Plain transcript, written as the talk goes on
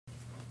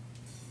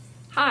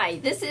Hi,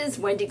 this is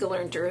Wendy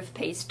Gelernter of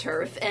Pace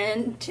Turf,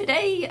 and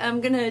today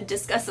I'm going to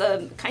discuss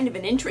a kind of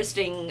an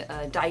interesting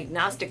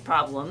diagnostic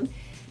problem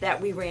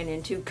that we ran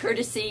into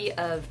courtesy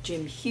of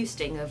Jim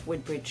Husting of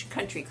Woodbridge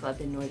Country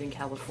Club in Northern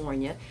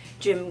California.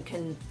 Jim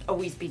can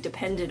always be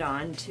depended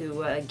on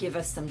to give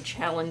us some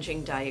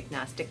challenging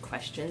diagnostic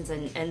questions,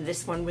 and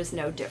this one was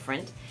no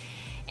different.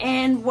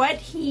 And what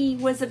he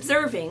was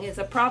observing is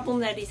a problem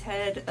that he's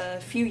had a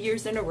few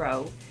years in a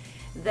row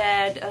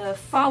that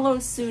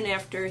follows soon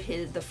after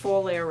the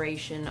fall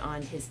aeration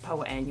on his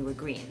Poa annua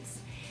greens.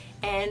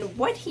 And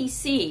what he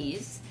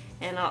sees,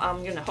 and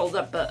I'm going to hold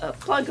up a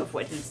plug of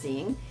what he's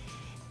seeing,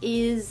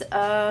 is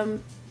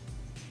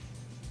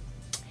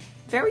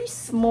very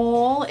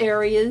small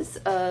areas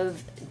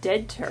of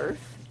dead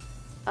turf.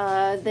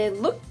 They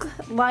look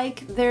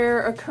like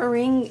they're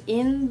occurring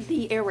in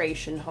the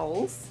aeration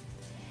holes,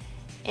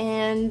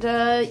 and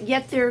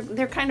yet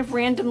they're kind of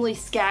randomly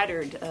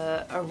scattered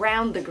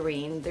around the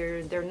green.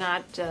 They're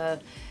not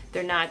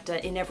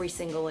in every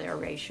single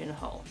aeration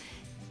hole.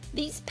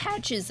 These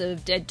patches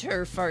of dead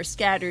turf are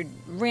scattered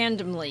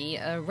randomly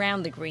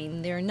around the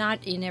green. They're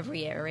not in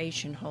every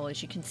aeration hole,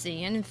 as you can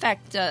see, and in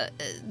fact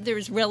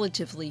there's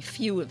relatively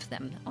few of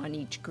them on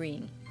each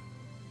green.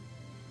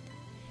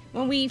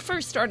 When we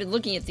first started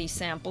looking at these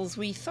samples,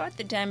 we thought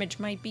the damage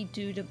might be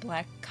due to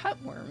black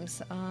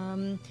cutworms,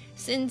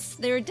 since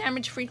their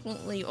damage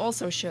frequently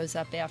also shows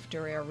up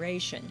after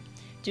aeration,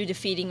 due to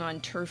feeding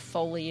on turf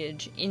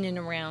foliage in and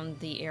around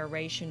the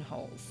aeration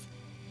holes.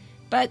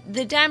 But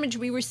the damage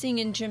we were seeing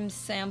in Jim's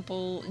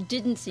sample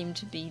didn't seem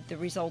to be the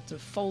result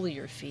of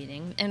foliar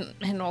feeding,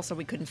 and also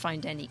we couldn't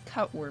find any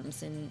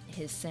cutworms in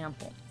his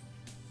sample.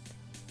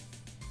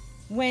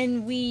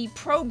 When we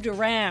probed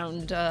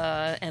around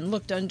and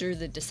looked under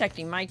the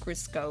dissecting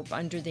microscope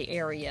under the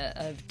area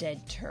of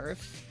dead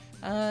turf,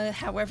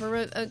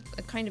 however,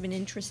 a kind of an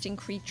interesting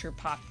creature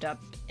popped up,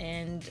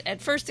 and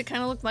at first it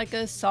kind of looked like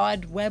a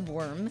sod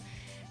webworm,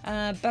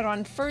 but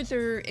on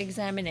further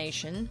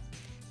examination,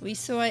 we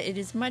saw it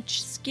is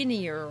much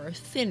skinnier or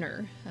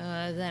thinner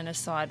than a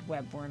sod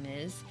webworm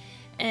is,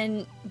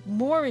 and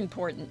more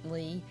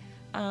importantly,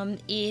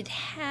 it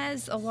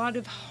has a lot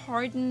of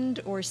hardened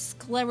or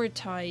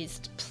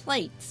sclerotized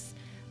plates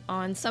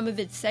on some of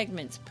its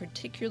segments,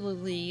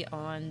 particularly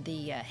on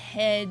the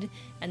head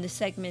and the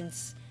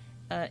segments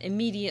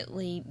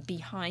immediately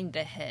behind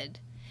the head.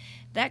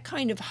 That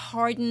kind of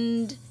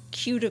hardened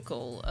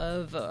cuticle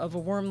of a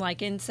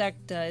worm-like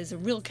insect is a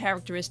real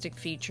characteristic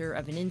feature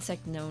of an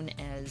insect known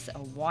as a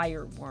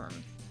wireworm.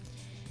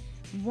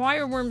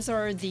 Wireworms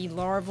are the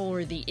larval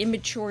or the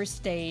immature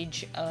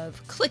stage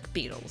of click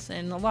beetles,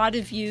 and a lot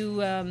of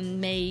you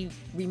may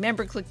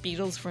remember click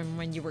beetles from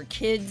when you were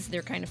kids.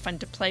 They're kind of fun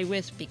to play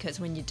with because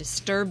when you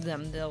disturb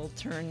them, they'll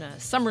turn a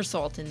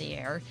somersault in the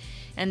air,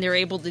 and they're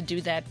able to do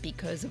that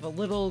because of a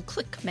little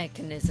click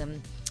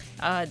mechanism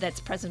that's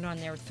present on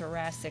their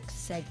thoracic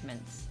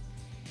segments.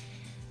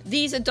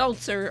 These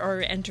adults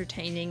are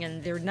entertaining,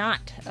 and they're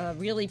not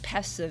really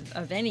pests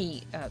of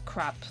any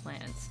crop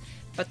plants.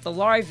 But the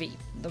larvae,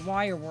 the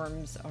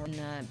wireworms, are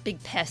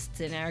big pests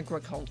in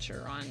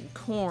agriculture, on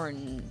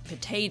corn,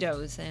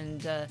 potatoes,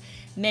 and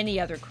many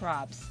other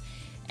crops.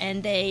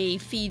 And they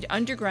feed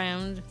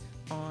underground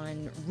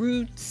on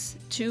roots,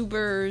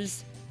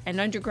 tubers,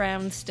 and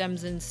underground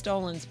stems and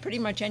stolons, pretty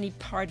much any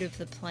part of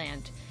the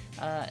plant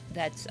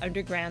that's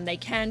underground. They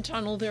can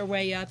tunnel their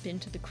way up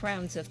into the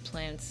crowns of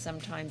plants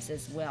sometimes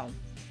as well.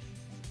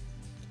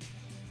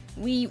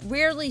 We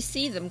rarely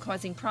see them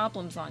causing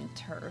problems on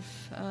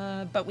turf,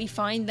 but we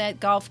find that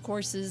golf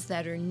courses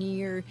that are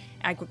near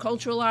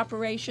agricultural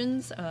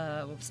operations,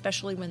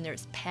 especially when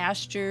there's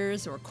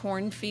pastures or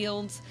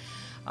cornfields,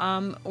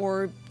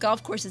 or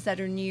golf courses that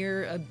are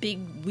near big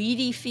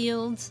weedy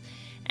fields,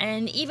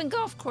 and even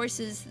golf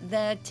courses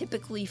that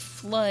typically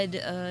flood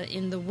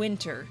in the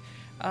winter.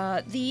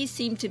 These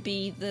seem to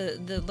be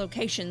the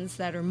locations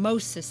that are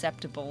most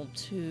susceptible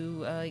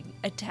to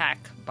attack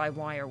by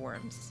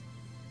wireworms.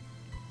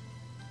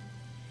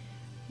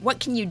 What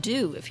can you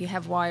do if you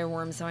have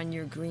wireworms on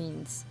your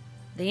greens?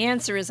 The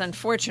answer is,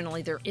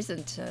 unfortunately, there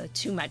isn't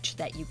too much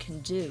that you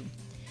can do.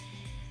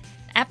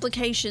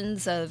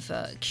 Applications of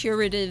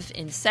curative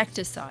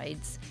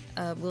insecticides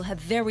will have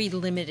very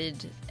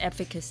limited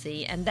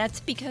efficacy, and that's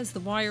because the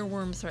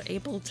wireworms are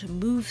able to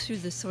move through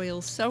the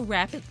soil so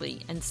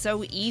rapidly and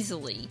so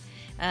easily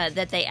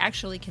that they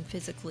actually can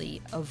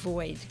physically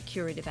avoid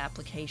curative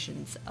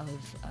applications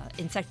of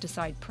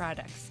insecticide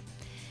products.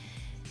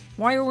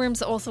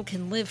 Wireworms also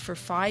can live for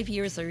 5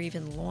 years or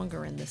even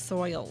longer in the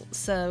soil,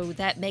 so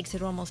that makes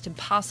it almost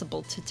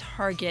impossible to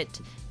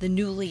target the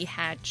newly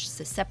hatched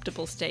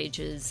susceptible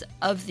stages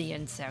of the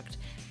insect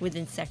with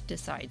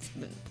insecticides.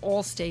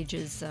 All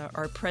stages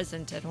are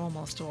present at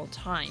almost all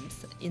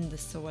times in the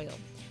soil,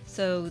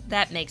 so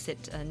that makes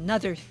it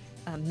another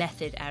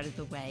method out of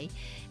the way.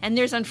 And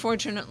there's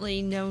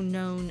unfortunately no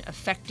known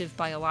effective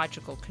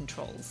biological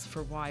controls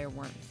for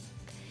wireworms.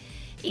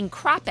 In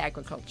crop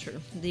agriculture,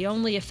 the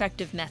only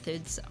effective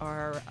methods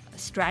are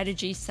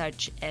strategies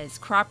such as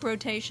crop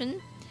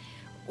rotation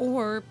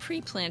or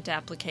pre-plant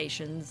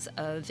applications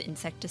of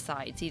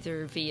insecticides,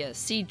 either via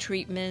seed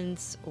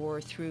treatments or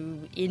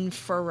through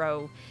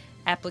in-furrow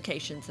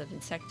applications of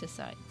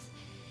insecticides.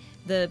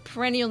 The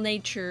perennial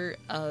nature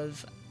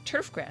of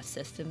turfgrass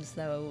systems,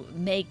 though,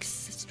 makes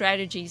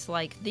strategies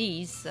like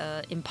these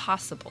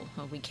impossible.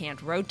 We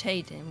can't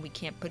rotate and we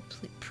can't put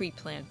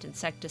pre-plant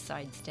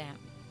insecticides down.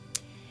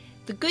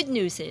 The good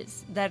news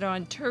is that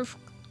on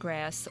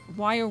turfgrass,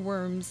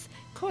 wireworms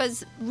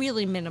cause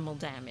really minimal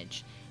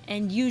damage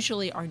and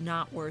usually are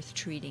not worth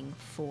treating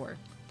for.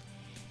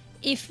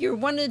 If you're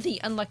one of the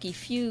unlucky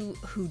few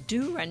who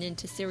do run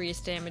into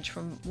serious damage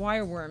from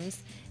wireworms,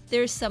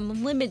 there's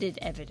some limited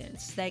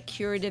evidence that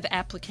curative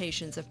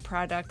applications of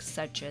products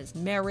such as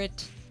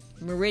Merit,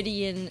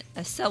 Meridian,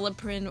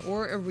 Acelyprin,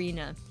 or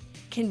Arena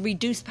can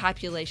reduce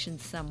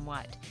populations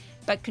somewhat,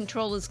 but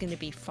control is going to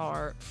be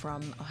far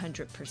from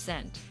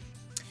 100%.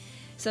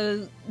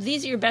 So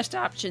these are your best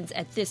options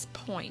at this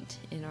point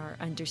in our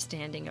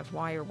understanding of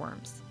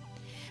wireworms.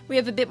 We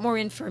have a bit more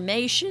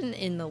information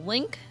in the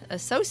link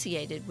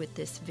associated with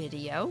this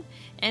video,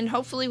 and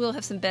hopefully we'll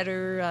have some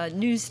better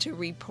news to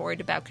report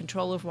about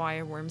control of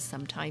wireworms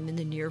sometime in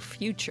the near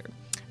future.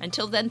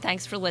 Until then,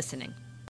 thanks for listening.